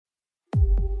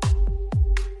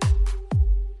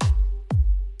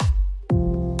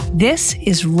This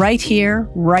is Right Here,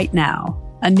 Right Now,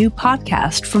 a new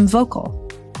podcast from Vocal.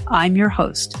 I'm your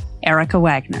host, Erica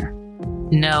Wagner.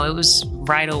 No, it was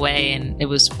right away, and it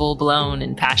was full blown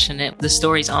and passionate. The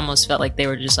stories almost felt like they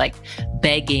were just like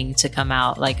begging to come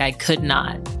out. Like I could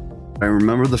not. I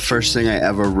remember the first thing I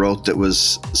ever wrote that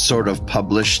was sort of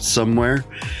published somewhere.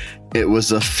 It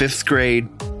was a 5th grade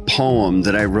poem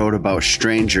that I wrote about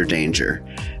stranger danger,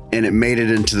 and it made it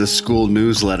into the school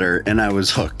newsletter, and I was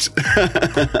hooked.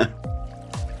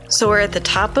 So we're at the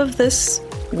top of this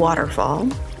waterfall.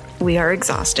 We are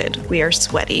exhausted. We are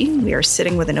sweaty. We are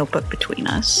sitting with a notebook between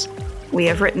us. We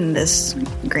have written this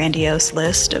grandiose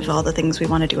list of all the things we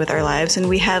want to do with our lives, and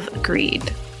we have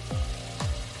agreed.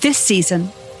 This season,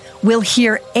 we'll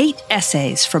hear 8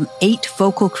 essays from 8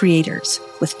 vocal creators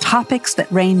with topics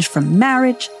that range from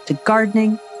marriage to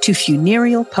gardening to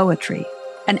funereal poetry.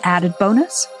 An added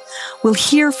bonus, we'll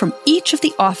hear from each of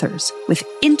the authors with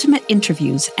intimate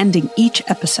interviews ending each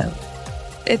episode.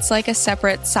 It's like a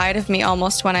separate side of me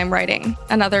almost when I'm writing.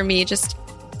 Another me just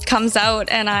comes out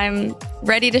and I'm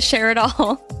ready to share it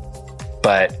all.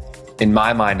 But in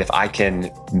my mind, if I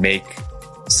can make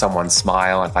someone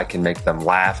smile, if I can make them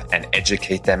laugh and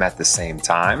educate them at the same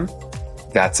time,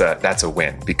 that's a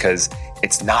win, because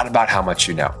it's not about how much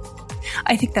you know.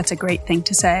 I think that's a great thing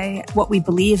to say. What we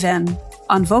believe in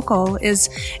on Vocal is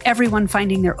everyone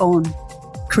finding their own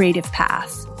creative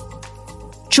path.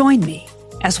 Join me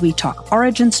as we talk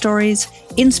origin stories,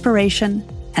 inspiration,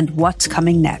 and what's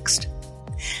coming next.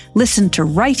 Listen to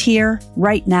Right Here,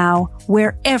 Right Now,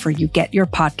 wherever you get your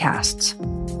podcasts.